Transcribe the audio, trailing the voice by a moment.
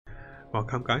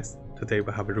Welcome guys, today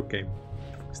we have a rook game.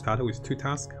 We started with 2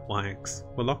 tasks, 1 X.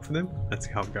 We'll lock for them, let's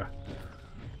see how we go.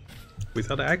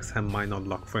 Without the X, I might not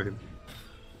lock for him.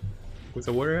 With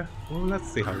a warrior, well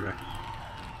let's see how we go.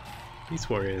 These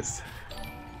warriors.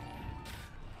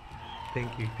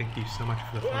 Thank you so much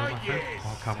for the follow, my friend.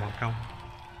 Welcome.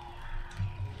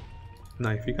 Now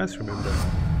if you guys remember,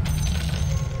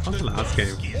 on the last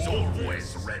game,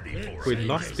 we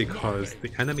lost because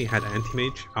the enemy had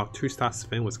anti-mage, our 2-star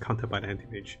Sven was countered by the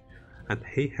anti-mage, and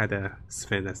he had a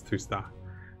Sven as 2-star.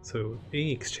 So in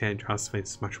exchange, our Sven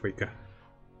is much weaker.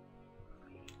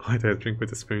 Why do I drink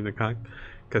with a spoon in the cup?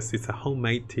 Because it's a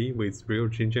homemade tea with real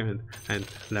ginger and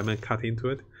lemon cut into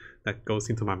it that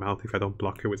goes into my mouth if I don't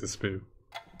block it with a spoon.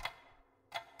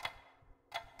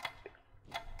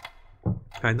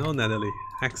 I know, Natalie,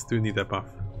 X do need a buff.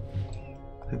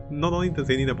 Not only does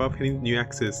he need a buff, he needs new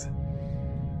axes.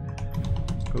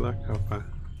 Good luck, Alpha.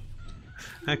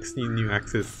 X need new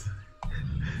axes.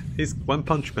 He's one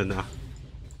punch man now.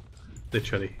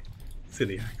 Literally.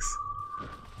 Silly X.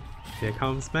 Here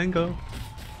comes Mango.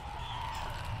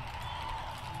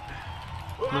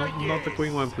 No, not the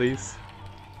green one, please.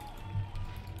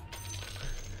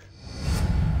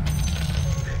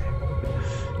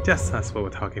 Just as what we're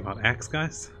talking about X,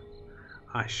 guys.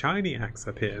 A shiny X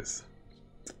appears.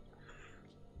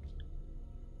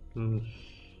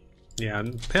 Yeah,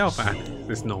 payoff X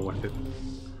is not worth it.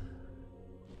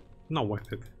 Not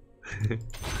worth it.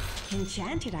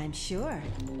 Enchanted, I'm sure.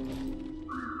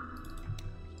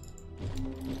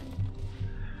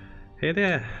 Hey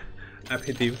there,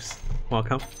 happy dudes.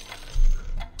 Welcome.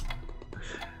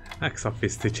 X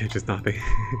obviously changes nothing.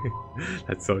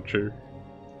 That's so true.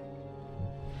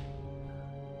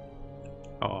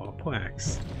 Oh, poor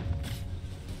X.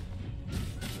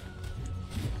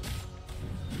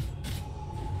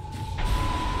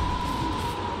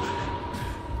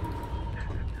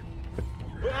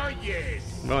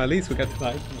 Yes. Well, at least we got 2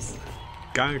 items.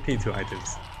 Guaranteed 2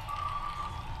 items.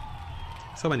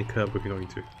 So many curves we can go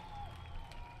into.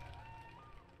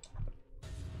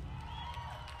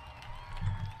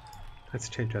 Let's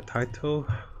change our title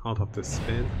out of the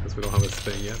spin because we don't have a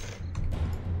spin yet.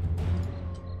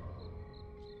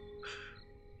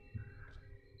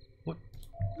 What?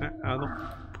 I don't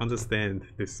understand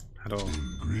this at all.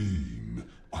 Green,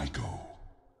 I go.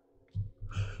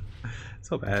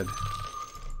 So bad.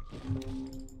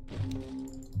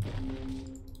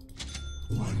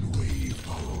 One way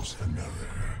follows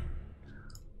another.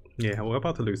 Yeah, we're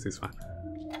about to lose this one.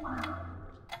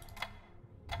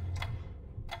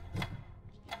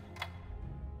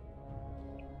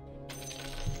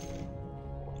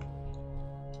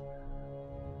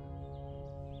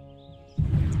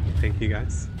 Thank you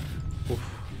guys.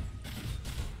 Oof.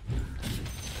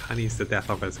 Tiny is the death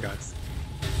of us, guys.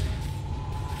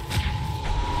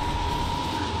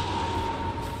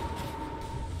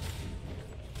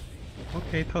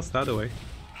 Okay, toss that away.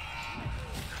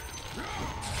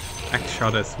 X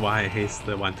shot us why he's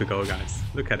the one to go, guys.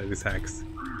 Look at it, this X.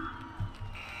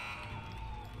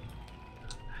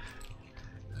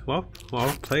 Well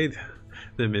played,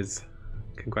 the Miz.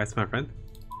 Congrats, my friend.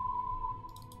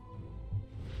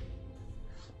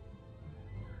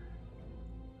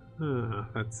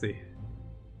 Let's see.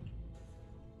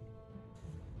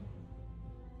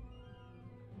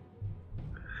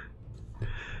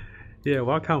 Yeah,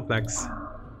 welcome, Flex.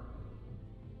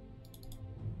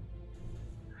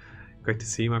 Great to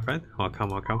see you, my friend. Welcome.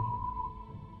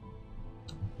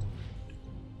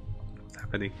 What's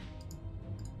happening?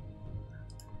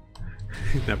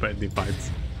 Never ending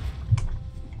fights.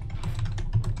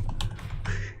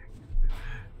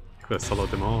 Gotta solo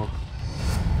them all.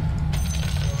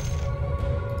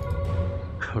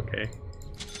 Okay.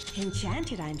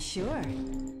 Enchanted, I'm sure.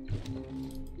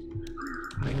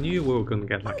 I knew we were gonna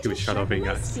get lucky with Shadow Vein,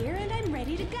 guys. Spear and I'm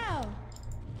ready to go.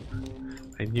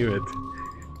 I knew it.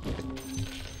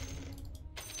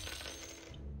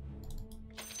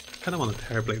 Kinda want a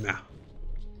Terrorblade now.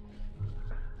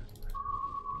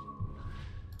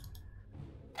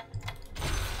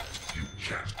 You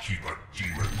can't keep a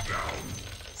demon down.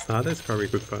 Starter is very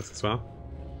good for us as well.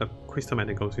 The Crystal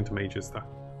Mana goes into Mages though.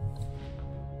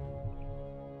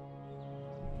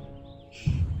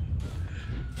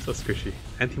 So squishy.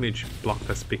 Anti-mage blocked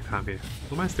us big time here.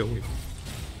 We might still win.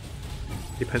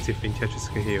 Depends if Vintage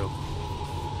can heal.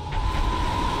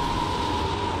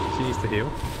 She needs to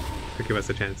heal to give us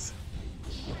a chance.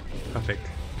 Perfect.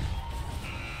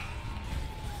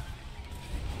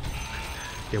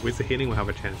 Yeah, with the healing we'll have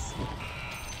a chance.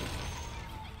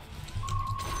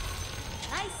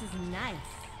 Nice is nice.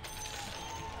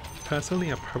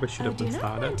 Personally, I probably should have do been not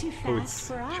started. run too Oh, fast, it's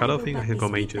for I Shadow will thing, I but can go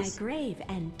bespeak mages. thy grave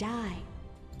and die.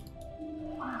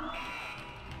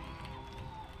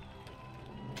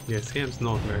 Yeah, CM's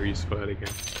not very useful early game.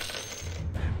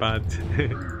 But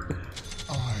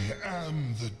I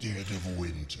am the dead of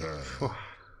winter.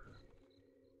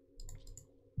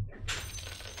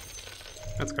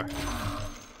 let's go.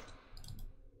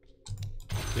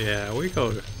 Yeah, we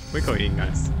go in,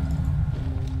 guys.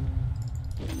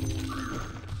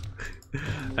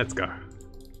 Let's go.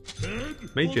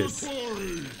 Mages.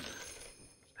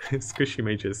 Squishy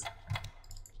mages.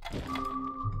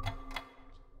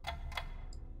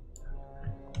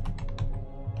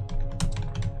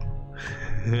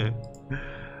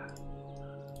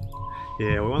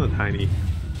 Yeah, we want a tiny.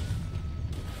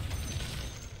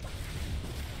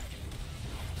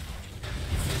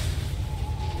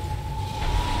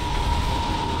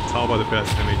 It's all about the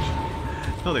burst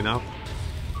damage. Not enough.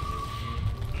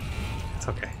 It's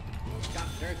okay.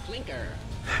 Dr. Clinker.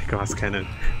 Glass cannon.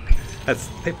 That's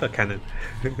paper cannon.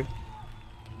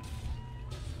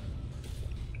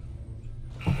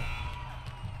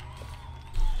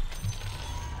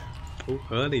 Oh,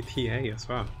 early TA as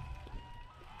well.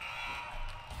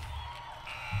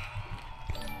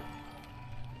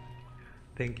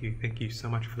 Thank you so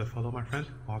much for the follow, my friend.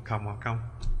 Welcome, welcome.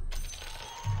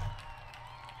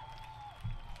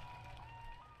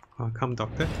 Welcome,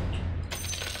 doctor.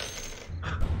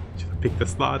 Should have picked the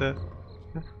slaughter.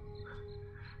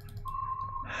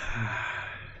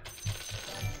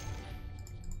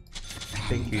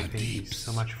 Thank you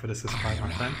so much for the subscribe,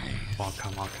 my friend.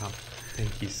 Welcome, welcome.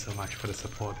 Thank you so much for the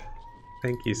support.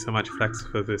 Thank you so much, Flex,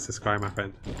 for the subscribe, my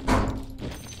friend.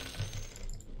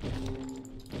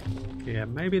 Yeah,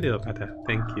 maybe a little better.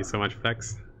 Thank you so much,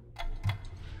 Flex.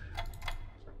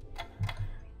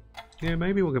 Yeah,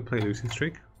 maybe we can play losing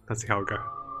streak. Let's see how it goes.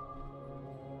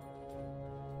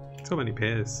 So many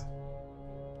pairs.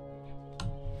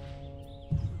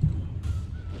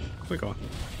 Quick on.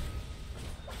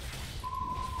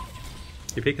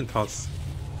 If he can toss.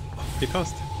 He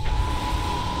tossed.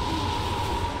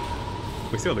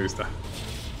 We still lose though.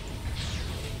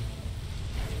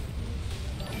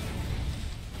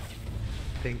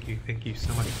 Thank you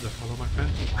so much for the follow, my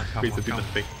friend. Please do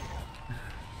nothing.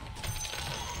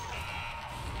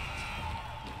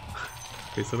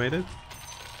 We still made it?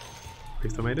 We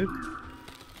still made it?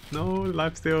 No,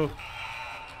 life still.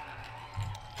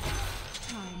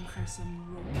 Time for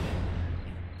some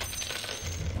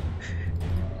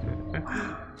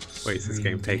Wait, is this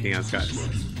game taking us, guys?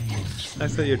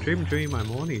 Let's say your dream my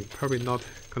morning. Probably not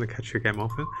gonna catch your game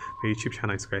often. My YouTube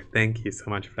channel is great. Thank you so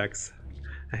much, Flex.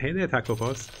 I hate the tackle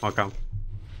boss. Welcome.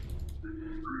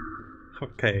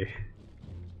 Okay.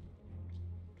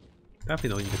 Definitely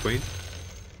not in the green.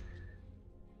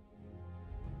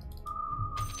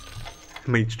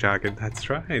 Mage Dragon, that's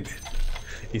right.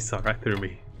 You saw right through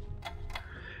me.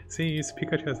 See, use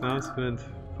Pikachu's announcement.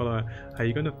 Follow. Are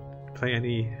you gonna play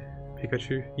any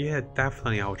Pikachu? Yeah,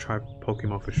 definitely. I'll try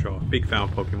Pokemon for sure. Big fan of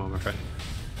Pokemon, my friend.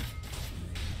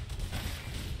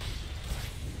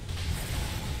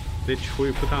 Bitch, who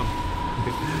you put down?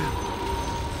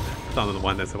 Put down on the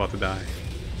one that's about to die.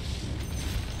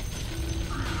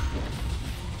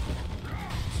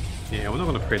 Yeah, we're not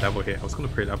gonna pre-level here. I was gonna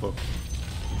pre-level.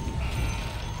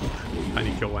 I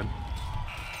need to kill one.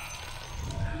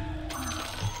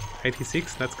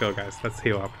 86, let's go, guys. Let's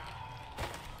heal up.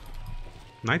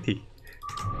 90.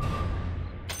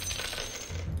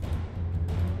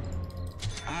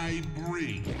 I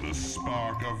bring the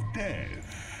spark of death.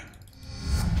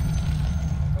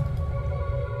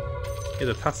 Yeah,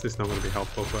 the task is not going to be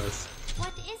helpful for us.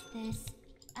 What is this?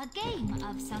 A game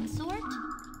of some sort?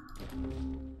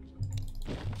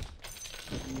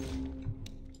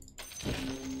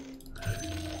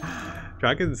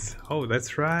 Dragons! Oh,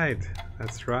 that's right.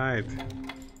 That's right.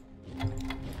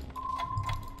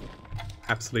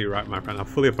 Absolutely right, my friend. I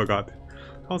fully forgot.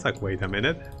 I was like, wait a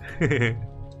minute.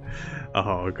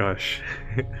 Oh gosh.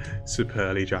 Super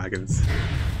early dragons.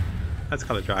 Let's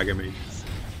call it dragon mages.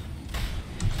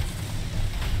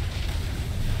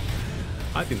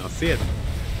 I did not see it.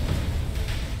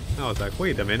 I was like,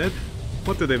 wait a minute.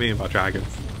 What do they mean about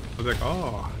dragons? I was like,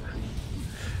 oh.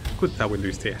 Good that we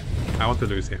lose here. I want to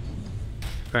lose here.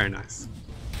 Very nice.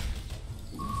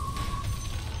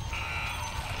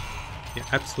 Yeah,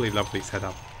 absolutely lovely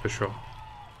setup, for sure.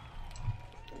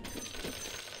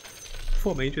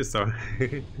 4 mages though.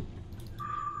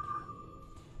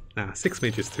 Nah, 6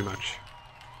 mages too much.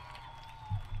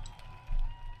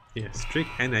 Yeah, streak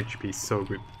and HP so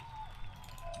good.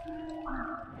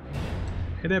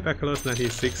 Hey there, Bacalus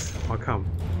 96. Welcome.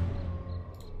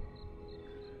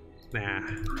 Nah.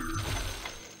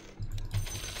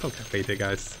 Don't get baited,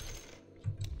 guys.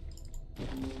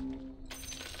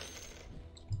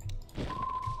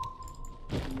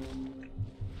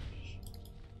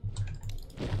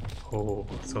 Oh,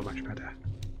 so much better.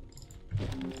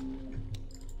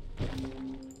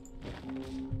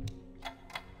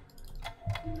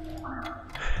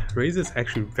 Razor's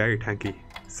actually very tanky.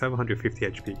 750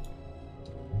 HP.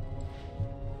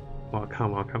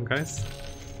 Welcome, welcome, guys.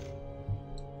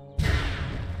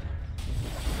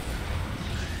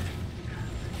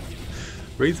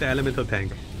 Razor elemental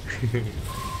tank.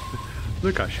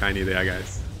 Look how shiny they are,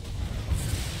 guys.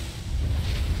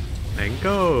 And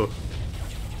go!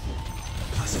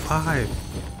 +5.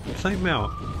 Flame mail.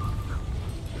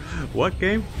 What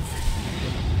game?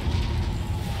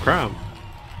 Crown.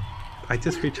 I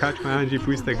just recharged my energy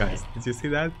booster, guys. Did you see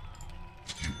that?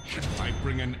 I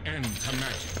bring an end to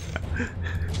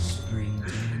magic. Spring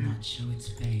dare not show its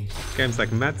face. Games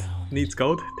like Matt needs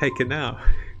gold, take it now.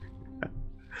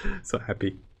 So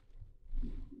happy.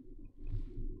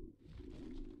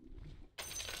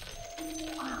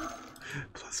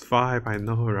 +5, I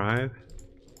know, right?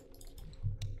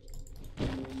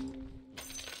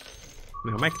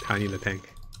 Now make Tiny the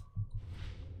tank.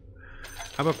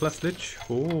 How about plus Lich?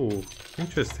 Oh,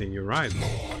 interesting, you're right.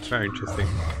 Very interesting.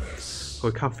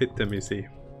 We can't fit them, you see.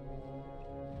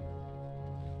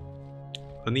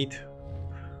 I need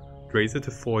Razor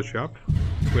to forge up.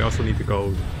 We also need the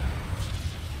gold.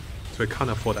 So we can't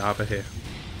afford Arbor here,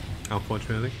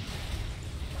 unfortunately.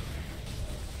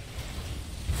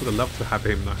 Would have loved to have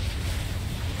him though.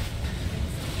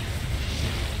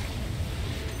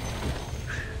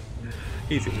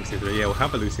 Easy losing streak. Yeah, we'll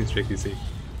have a losing streak, you see.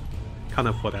 Can't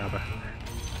afford Arbor.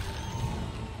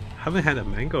 Haven't had a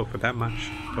mango for that much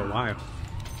for a while.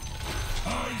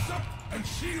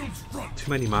 Too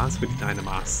many masks with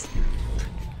Dynamask.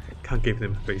 Can't give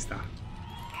them a 3-star.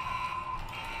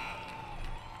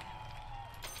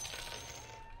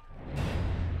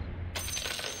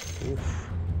 Oof.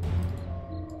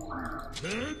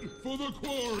 Head for the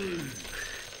quarry.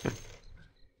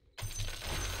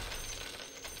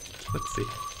 Let's see.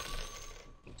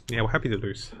 Yeah, we're happy to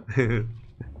lose.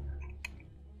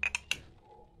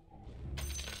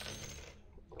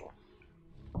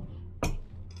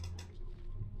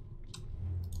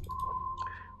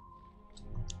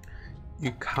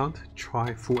 You can't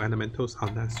try full elementals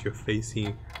unless you're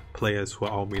facing players who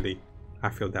are all melee. I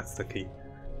feel that's the key.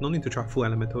 No need to try full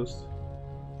elementals.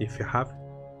 If you have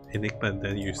Enigma,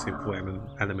 then use full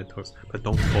elementals. But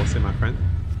don't force it, my friend.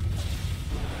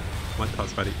 One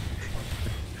toss, buddy.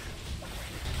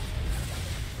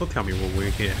 Don't tell me we'll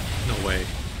win here. No way.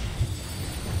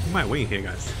 We might win here,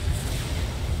 guys.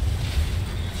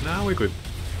 Nah, we're good.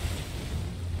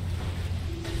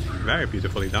 Very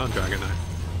beautifully done, Dragonite.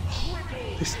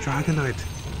 This Dragonite!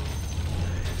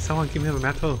 Someone give me a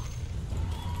metal.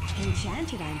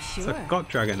 Enchanted, I'm sure. It's a God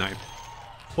Dragonite.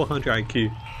 400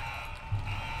 IQ.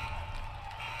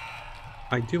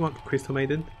 I do want Crystal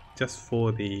Maiden just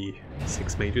for the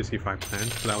 6 mages if I plan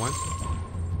for that one.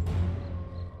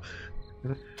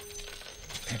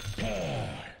 Prepare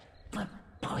for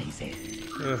poison.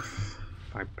 Ugh,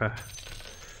 Viper.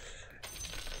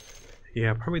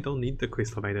 Yeah, probably don't need the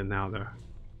Crystal Maiden now though.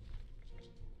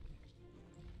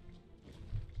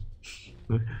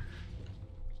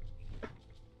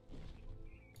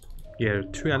 Yeah,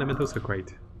 2 elementals are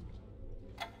great.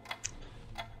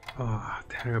 Oh,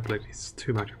 terribly, it's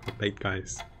too much of a bait,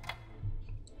 guys.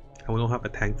 And we don't have a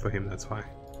tank for him, that's why.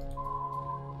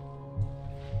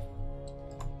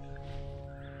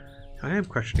 I am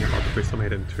questioning about the Crystal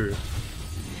Maiden too.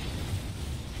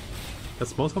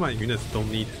 Because most of my units don't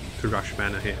need to rush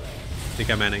mana here. They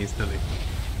get mana instantly.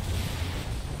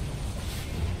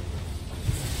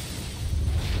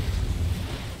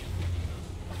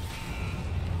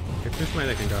 Crystal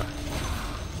Maiden can go.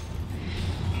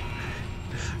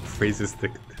 Freezes the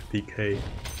DK.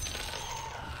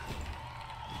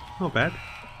 Not bad.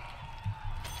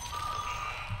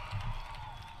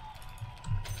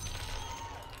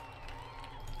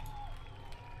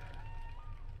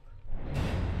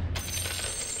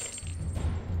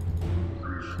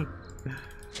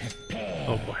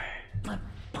 Oh boy.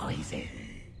 Poison.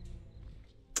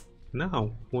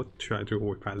 Now, what should I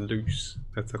do if I lose?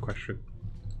 That's the question.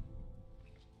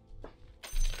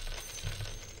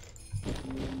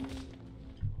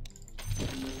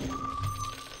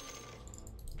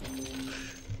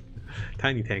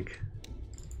 Tiny tank.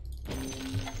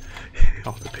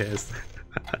 All the pairs.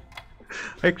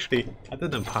 Actually, other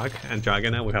than Park and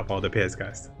Dragonite, we have all the pairs,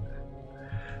 guys.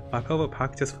 Back over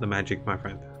Park just for the magic, my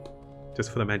friend.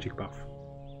 Just for the magic buff.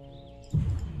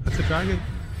 That's a dragon.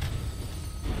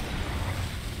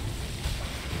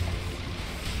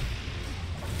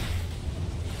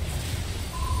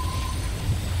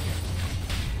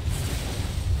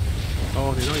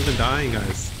 Oh, they're not even dying,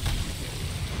 guys.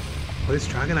 Oh, this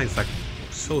Dragon Knight's like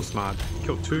so smart.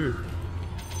 Killed 2.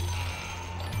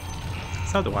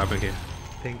 Sell the weapon here.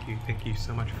 Thank you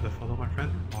so much for the follow, my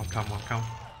friend. Welcome.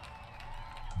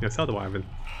 Yeah, sell the weapon.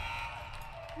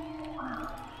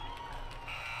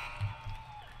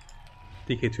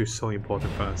 DK2 is so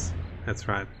important for us. That's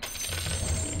right.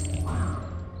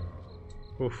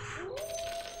 Oof.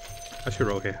 I should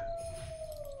roll here.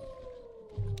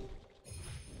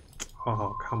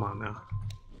 Oh, come on now.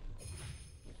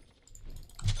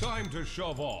 Time to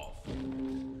shove off.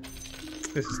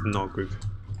 This is not good.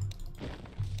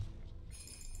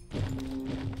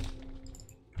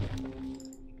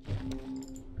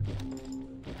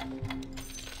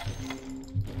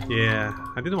 Yeah,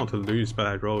 I didn't want to lose, but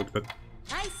I rolled, but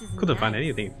couldn't find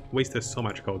anything. Wasted so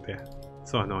much gold there.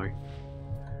 So annoying.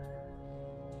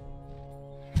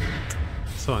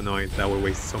 So annoying that we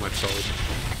waste so much gold.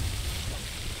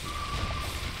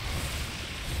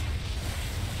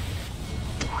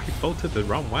 Oh, he bolted the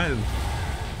wrong one.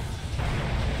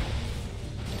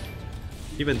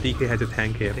 Even DK had to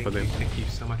tank here for them. Thank you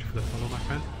so much for the follow, my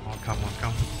friend. Welcome.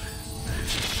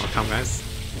 Welcome, guys.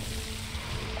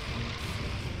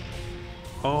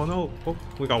 Oh no! Oh,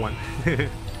 we got one.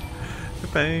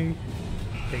 Bang!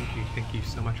 Thank you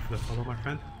so much for the follow, my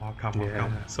friend.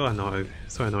 Welcome. So annoyed.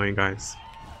 So annoying, guys.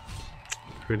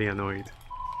 Really annoyed.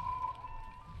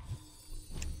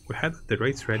 We had the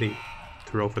rates ready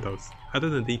to roll for those. Other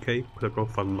than DK, we have rolled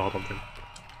for a lot of them.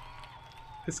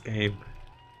 This game.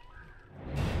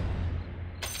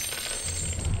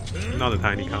 Not a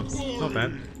tiny counts. Not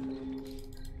bad.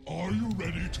 Are you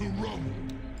ready to rumble?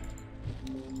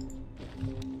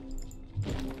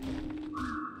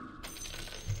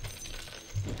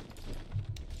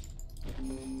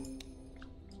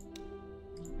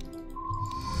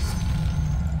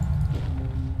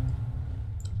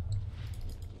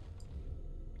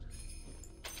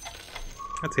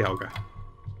 Let's see how we go.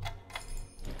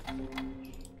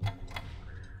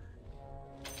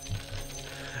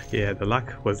 Yeah, the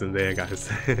luck wasn't there,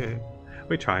 guys.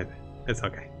 We tried. It's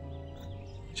okay.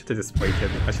 Should have just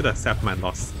waited. I should have accepted my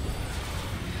loss.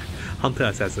 Hunter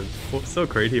Assassin. Oh, so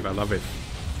creative, I love it.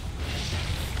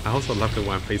 I also love the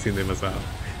one facing them as well.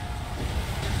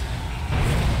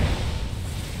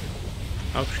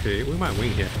 Okay, we might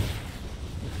win here.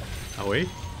 Are we?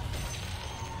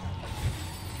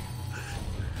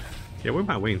 Yeah, we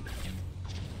might win.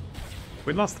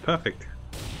 We lost perfect.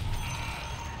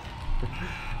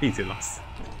 Easy loss.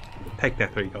 Take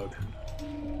that 3 gold.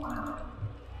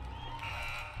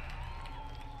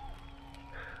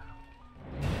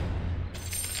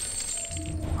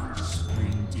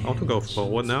 I want to go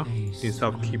forward now.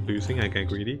 Instead of keep losing and get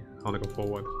greedy, I want to go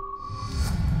forward.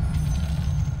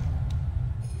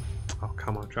 Oh,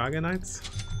 come on, Dragon Knights.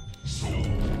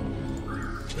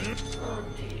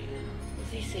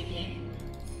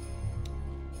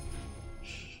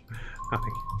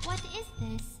 Nothing. What is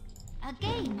this? A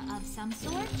game of some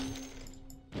sort?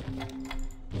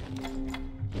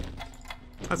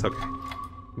 That's okay.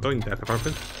 I'm doing that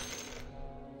perfect.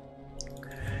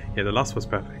 Yeah, the loss was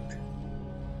perfect.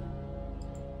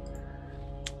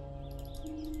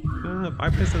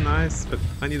 Vipers are nice, but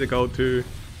I need to go to.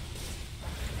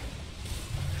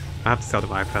 I have to sell the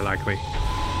Viper likely.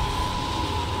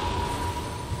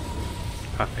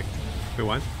 Perfect. We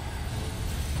won.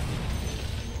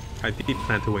 I did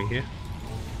plan to win here.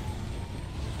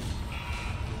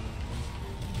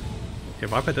 Yeah,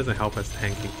 Viper doesn't help us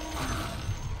tanking.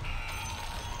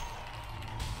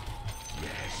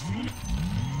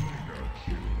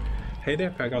 Hey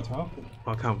there, Fairgal 12.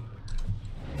 Welcome.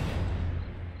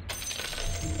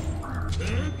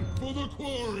 Head for the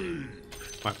quarry.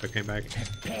 Viper came back.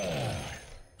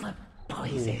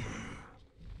 Poison.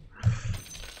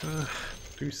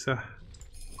 Producer.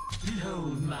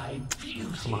 Behold my beauty.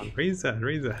 Come on, Razor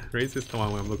is the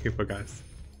one I'm looking for, guys.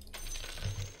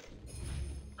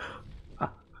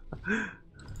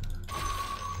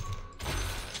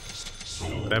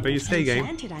 Whatever you say, game.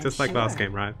 Enchanted, I'm Just like last sure.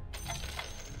 game, right?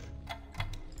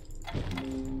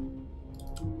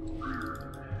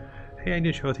 Hey,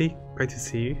 Angel Shorty. Great to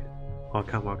see you.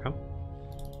 Welcome.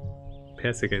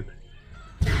 PS again.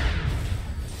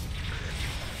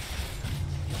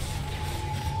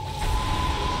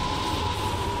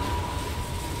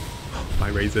 My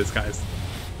razors, guys.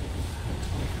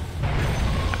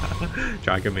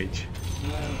 Dragon Mage.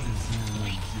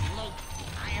 Luke,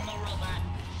 I am a robot.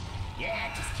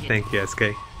 Yeah, just kidding. Thank you, SK.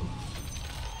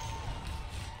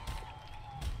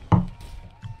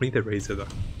 We need a razor though,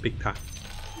 big time.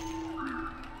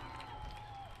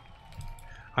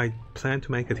 I plan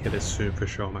to make it here soon for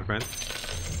sure, my friend.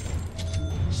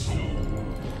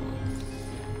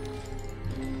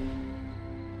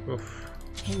 Oof.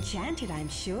 Enchanted, I'm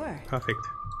sure. Perfect.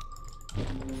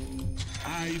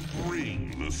 I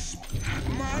bring the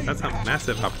Oh, that's a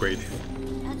massive upgrade.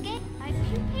 Again, I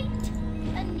repeat,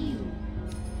 anew.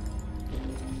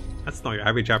 That's not your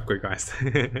average upgrade, guys.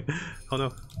 Oh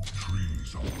no.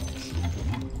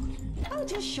 I'll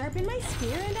just sharpen my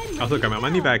spear and I'm I also ready got my to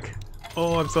money go. back.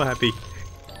 Oh, I'm so happy.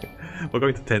 We're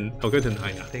going to 10. We're going to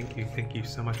 9. Thank you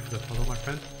so much for the follow, my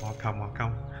friend. Welcome,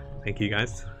 welcome. Thank you,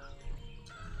 guys.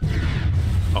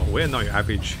 Oh, we're not your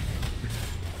average.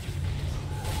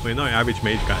 We're not your average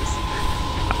mage, guys.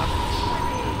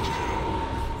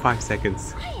 5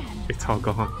 seconds. It's all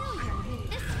gone.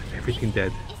 Everything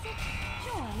dead. Is it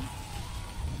joy?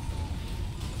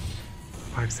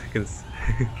 5 seconds.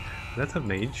 That's a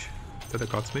mage. Is that a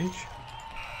god's mage?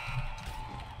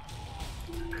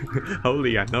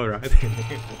 Holy, I know, right?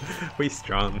 We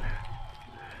strong.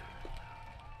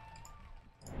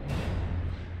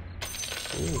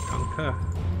 Ooh, conquer.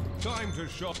 time to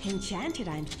shop. Enchanted,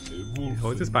 I'm. Yeah,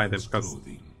 we'll just buy them because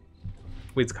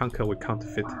with conquer we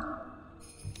counterfeit.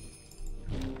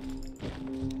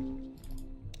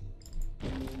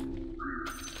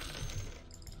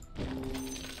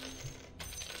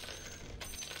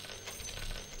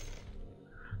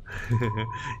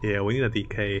 Yeah, we need a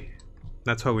DK.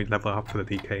 That's why we level up for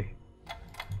the DK.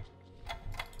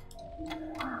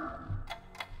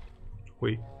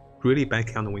 We really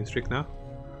banking on the win streak now.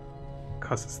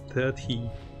 Cause it's 35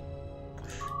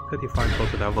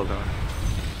 total level though.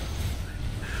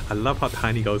 I love how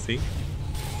Tiny goes in.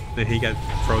 Then he gets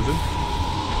frozen.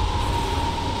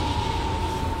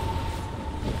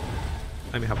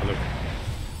 Let me have a look.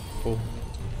 Oh.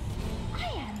 I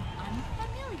am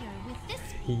unfamiliar with this.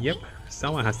 Yep,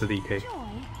 someone has the DK. Joy.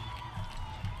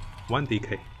 1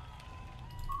 DK.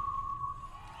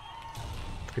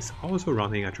 It's also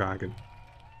running a dragon.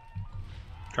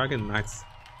 Dragon Knights.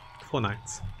 4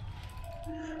 Knights.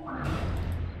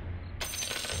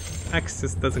 Axe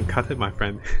just doesn't cut it, my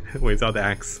friend, without the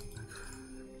axe.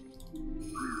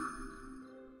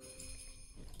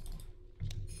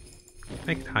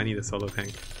 Make Tiny the solo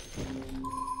tank.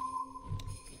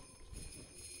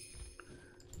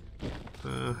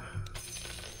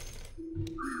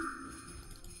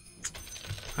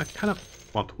 I kind of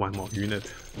want 1 more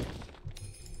unit.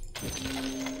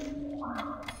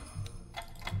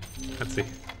 Let's see.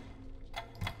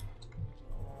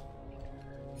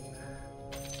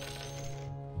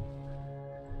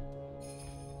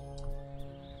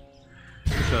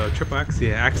 So triple axe,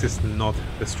 yeah, axe is not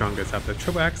the strongest after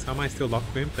triple axe. I might still lock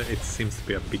him, but it seems to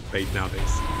be a big bait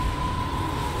nowadays.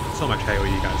 So much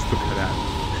AoE, guys. Look at that.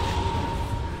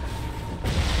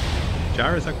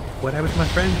 Jara's like, what happened to my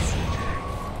friends?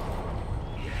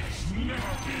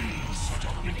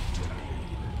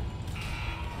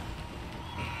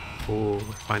 Oh,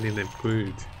 finding them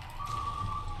good.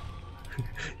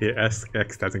 Yeah,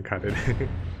 X doesn't cut it.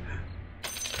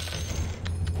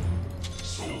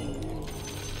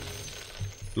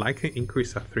 Like can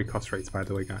increase our 3 cost rates, by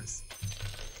the way, guys.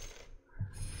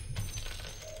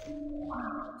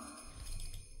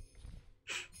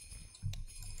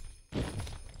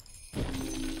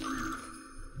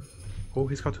 Oh,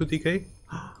 he's got 2 DK?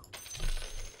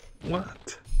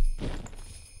 What?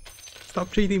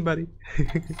 Stop cheating, buddy.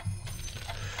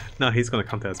 No, he's gonna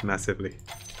counter us massively.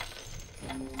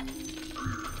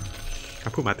 I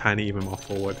put my Tiny even more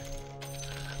forward.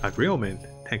 A real man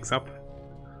tanks up.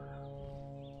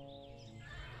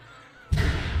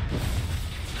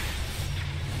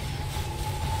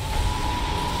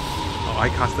 Oh, I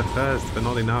cast it first, but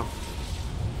not enough.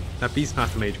 That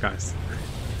Beastmaster Mage, guys.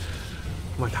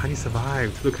 My Tiny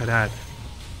survived. Look at that.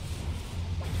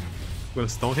 We're gonna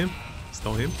stone him?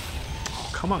 Stone him? Oh,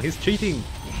 come on, he's cheating!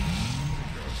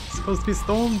 He's supposed to be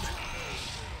stoned!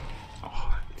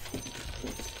 Oh.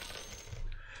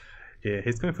 Yeah,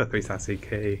 he's going for 3-star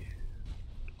CK.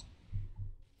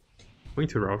 We need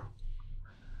to roll.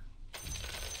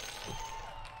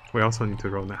 We also need to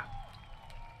roll now.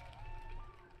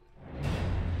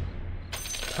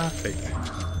 Perfect.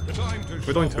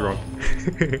 We don't need to roll.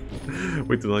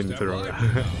 We do not need to roll.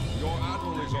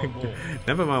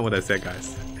 Never mind what I said,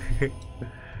 guys.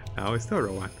 Now we still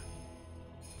roll 1.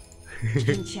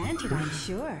 Enchanted, I'm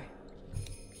sure.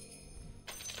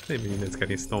 Maybe it's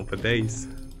getting stoned for days.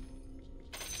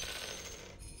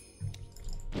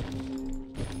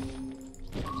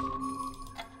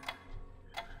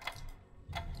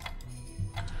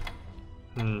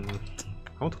 I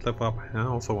want to level level up and I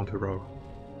also want to roll.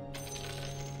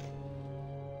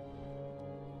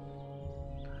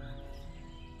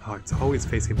 Oh, it's always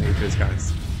facing mages,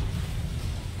 guys.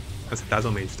 That's a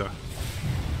Dazzle Mage though.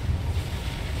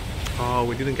 Oh,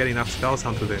 we didn't get enough spells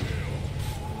onto them.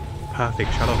 Perfect,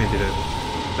 Shadowfiend did it.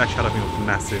 That Shadowfiend was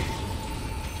massive.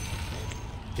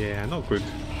 Yeah, not good.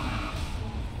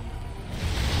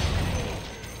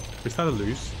 We started to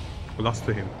lose. We lost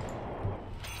to him.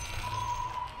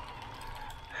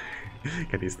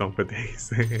 Get his stomp for days.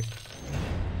 Head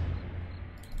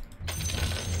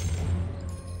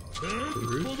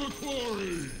for the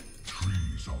quarry!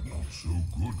 Trees are not so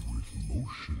good with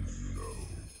motion,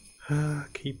 you know.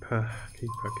 Keeper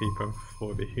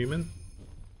for the human.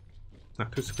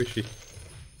 Not too squishy.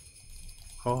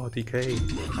 Oh, DK.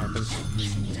 Happens.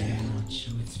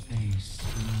 Show its face.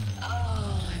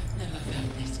 Oh, I've never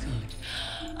felt this good.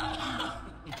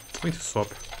 I'm going to swap.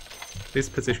 This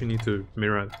position needs to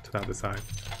mirror to the other side.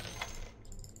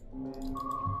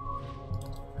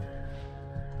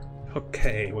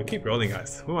 Okay, we keep rolling,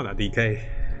 guys. We want a DK.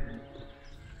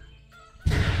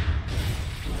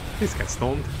 Please get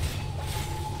stormed.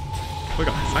 We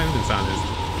got Silent and Silence.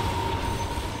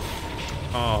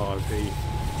 Oh,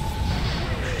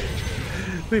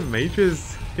 the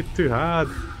mages hit too hard.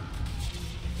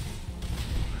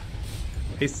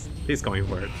 He's going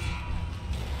for it.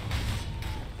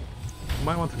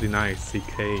 Might want to deny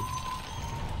CK.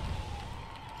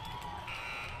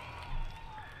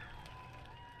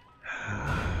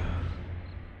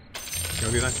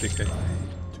 No, deny CK.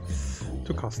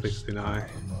 Too costly to deny.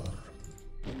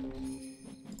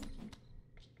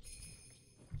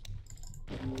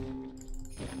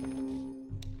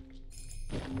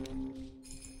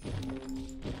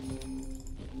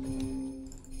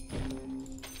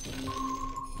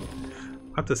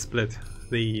 After split,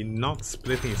 the not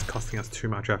splitting is costing us too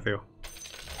much, I feel.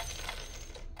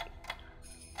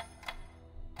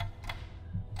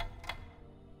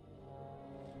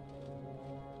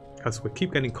 Because we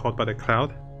keep getting caught by the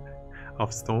cloud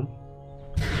of storm.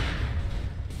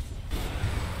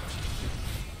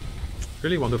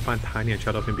 Really want to find Tiny and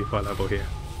Shadowfiend before I level here.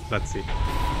 Let's see.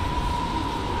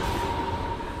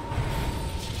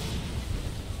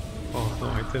 Oh, no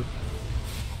item.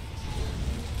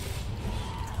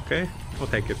 Okay, I'll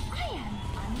take it. I am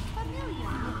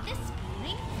unfamiliar with this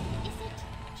feeling. Is it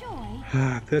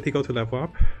joy? 30 go to level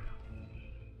up.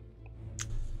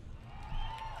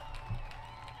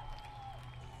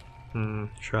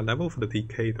 Should I level for the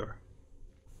DK though?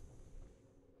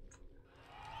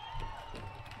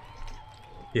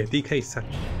 Yeah, DK is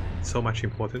so much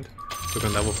important. So we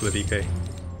can level for the DK.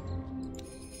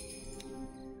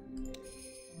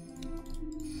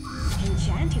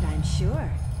 Enchanted, I'm sure.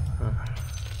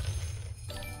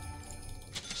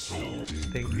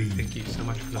 Thank you so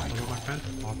much for the follow, my friend.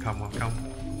 Welcome.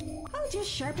 I'll just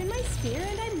sharpen my spear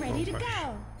and I'm ready to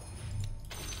go.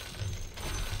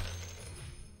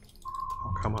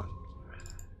 Oh, come on.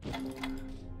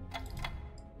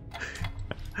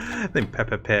 Then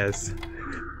Pepper Pears.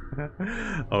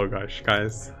 Oh gosh,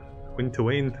 guys. Win to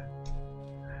win.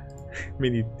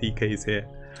 Mini DKs here.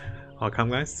 Oh, come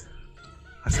guys.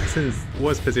 Assassins.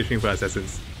 Worst positioning for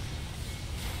assassins.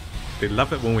 They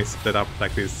love it when we split up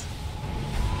like this.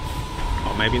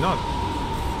 Or maybe not.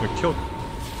 We killed.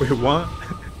 We won.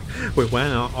 We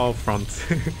won on all fronts.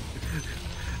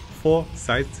 4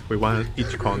 sides. We won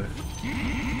each corner.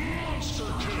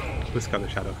 Who's got the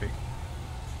shadow thing?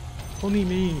 Only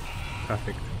me.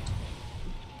 Perfect.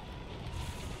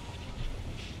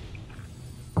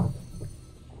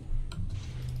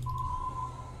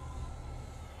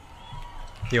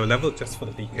 Yo, level just for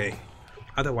the DK.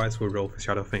 Otherwise, we'll roll for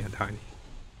Shadowfiend and Tiny.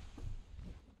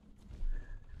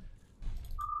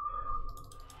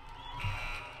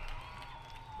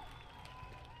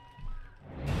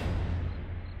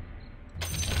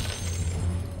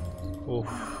 Oh,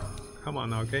 come on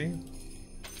now, game.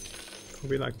 Don't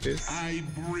be like this. I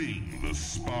bring the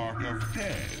spark of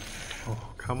death.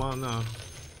 Oh, come on now.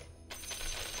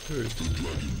 Dude.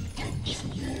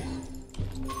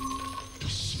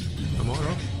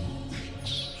 Tomorrow?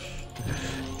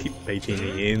 Keep baiting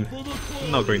me in.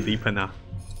 I'm not going deeper now.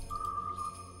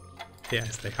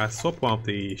 Yes, they have swapped one of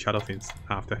the Shadowfiends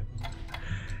after.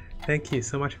 Thank you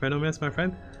so much, Venomous, my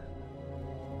friend.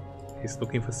 He's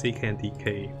looking for CK and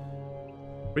DK.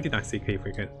 Really nice CK if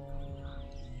we can.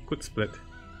 Good split.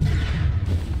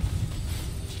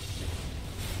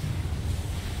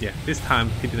 Yeah, this time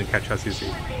he didn't catch us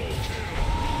easy.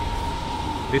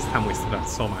 This time we stood up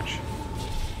so much.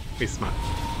 He's smart.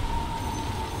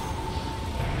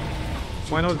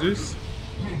 Why not Zeus?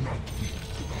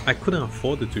 I couldn't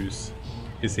afford the Zeus.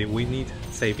 You see, we need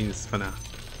savings for now.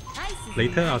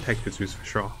 Later, I'll take the Zeus for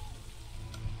sure.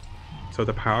 So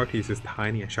the priorities is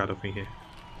Tiny and Shadow Fiend here.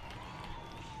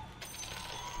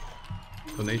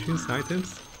 Donations,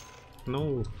 items?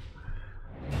 No.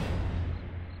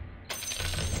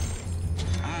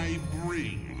 I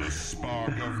bring the spark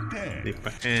of death.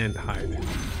 Nigma and Hyde.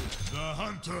 The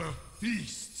hunter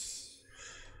feasts.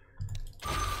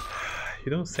 You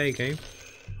don't say, game.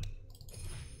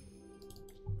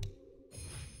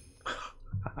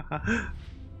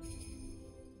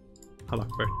 Hello,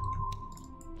 bird.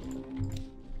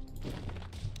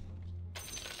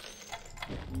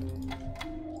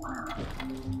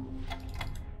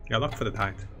 Yeah, look for the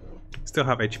tide. Still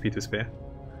have HP to spare.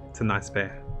 It's a nice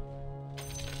spare.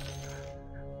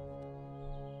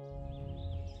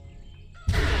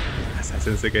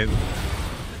 Assassins again.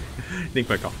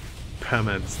 Nigma got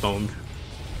permanent stoned.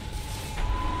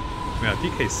 Yeah,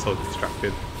 DK is so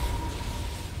distracted.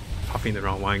 Puffing the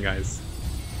wrong one, guys.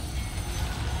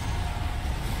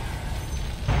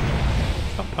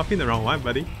 Stop puffing the wrong one,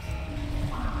 buddy.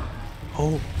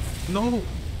 Oh, no!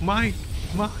 Mike!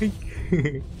 Mike!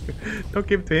 Don't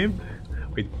give to him!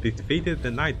 We defeated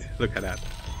the knight. Look at that.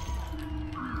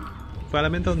 For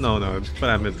elemental? No, no. For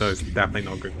elemental is definitely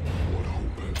not good.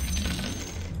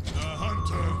 The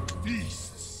hunter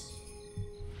feasts.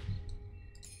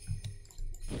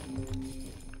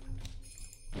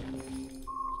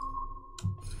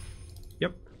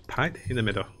 Yep, tied in the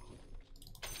middle.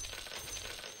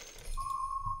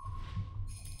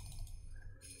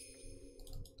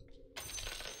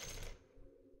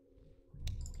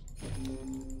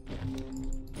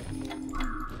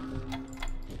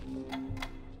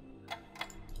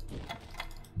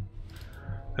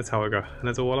 That's how I go.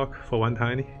 Another Warlock for one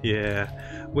Tiny? Yeah.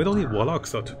 We don't need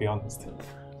Warlocks though, to be honest.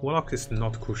 Warlock is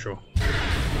not crucial.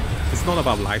 It's not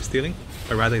about life stealing,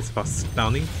 but rather it's about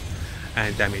stunning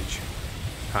and damage.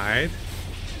 Tide.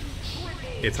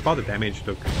 It's about the damage,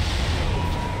 look.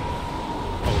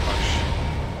 Oh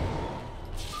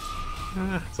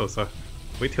gosh. So.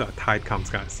 Wait till our Tide comes,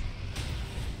 guys.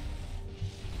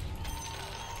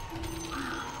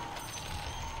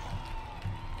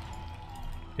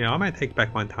 Yeah, I might take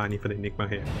back one Tiny for the Enigma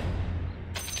here.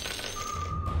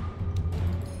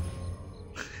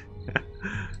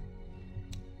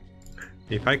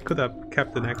 If I could have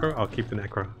kept the Necro, I'll keep the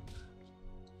Necro.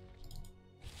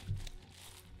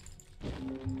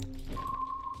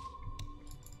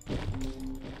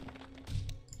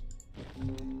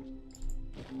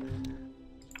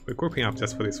 We're grouping up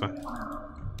just for this one.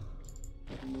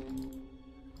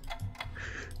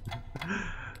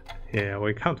 Yeah,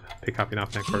 we can't pick up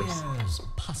enough Necros. Tears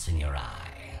pus in your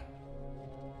eye.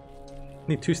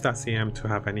 Need 2-star CM to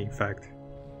have any effect.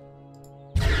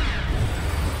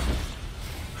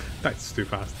 That's too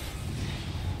fast.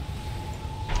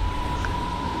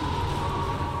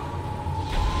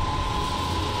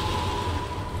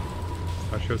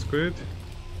 That shows good.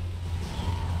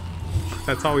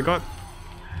 That's all we got.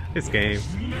 This game.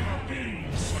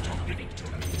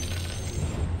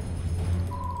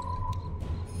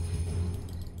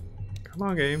 Come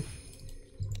on, game.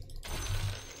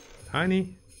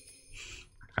 Tiny.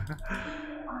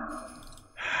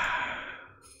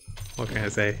 What can I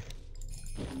say?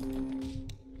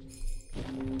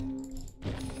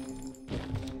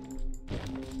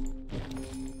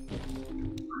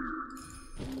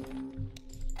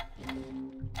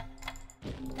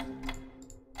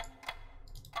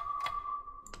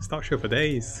 Start show for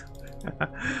days.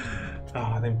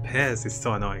 Oh, them pairs is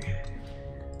so annoying.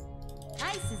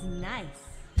 Ice is nice.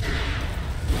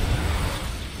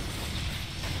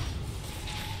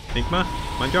 Nigma,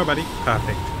 mind your buddy.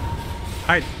 Perfect.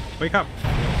 Hide, wake up.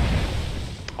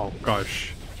 Oh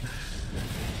gosh.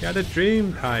 You had a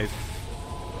dream, Tide.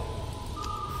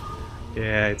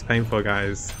 Yeah, it's painful,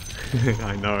 guys.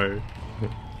 I know.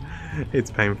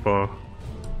 It's painful.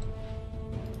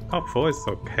 Top 4 is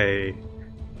okay.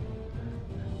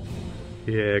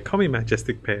 Yeah, call me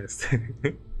Majestic Pairs.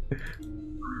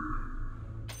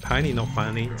 Tiny not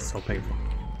finally is so painful.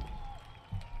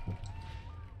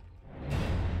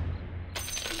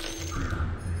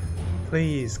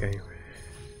 Please, game.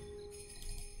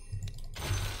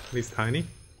 Please, Tiny.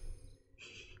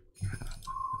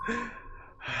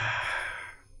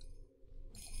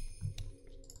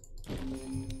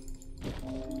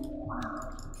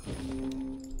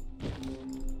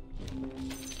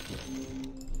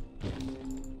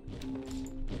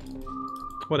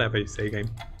 Whatever you say, game.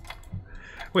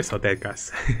 We're so dead,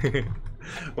 guys.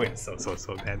 We're so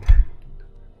dead.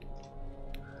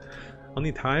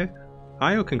 Only Tide?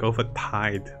 Io can go for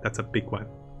Tide. That's a big one.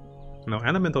 No,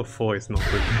 Elemental 4 is not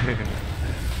good.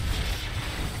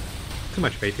 Too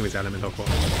much baiting with elemental core.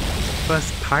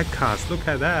 First typecast, look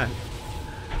at that!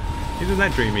 Isn't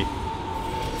that dreamy?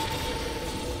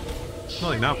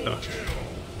 Not enough though.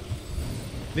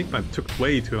 Enigma took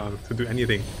way too long to do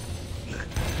anything.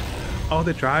 Oh,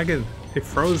 the dragon! It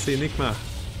froze the Enigma.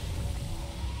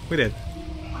 We did.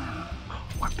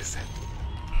 1%.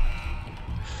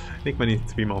 Enigma needs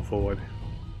to be more forward.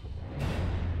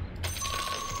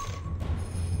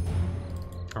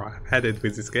 Alright, I'm headed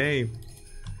with this game.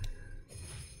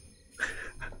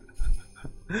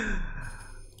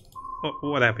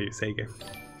 Whatever you say, game.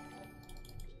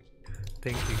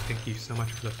 Thank you so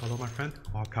much for the follow, my friend.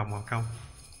 Welcome, welcome.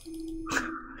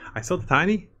 I saw the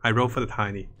tiny, I roll for the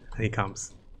tiny, and he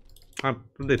comes. I'm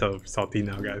a little salty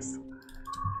now, guys.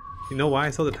 You know why I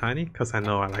saw the tiny? Because I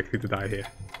know I'm likely to die here.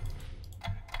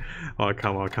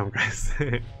 Welcome, guys.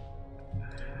 I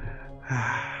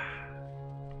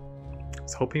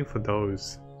was hoping for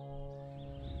those.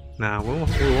 Nah, we won't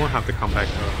have to come back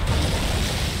though.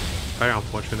 Very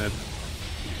unfortunate.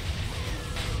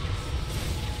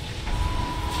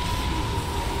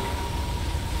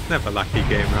 Never lucky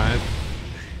game, right?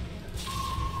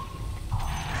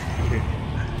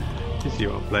 GG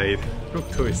well played. Rook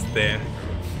 2 is there.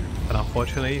 But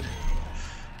unfortunately,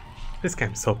 this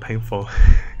game's so painful.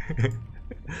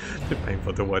 Too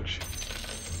painful to watch.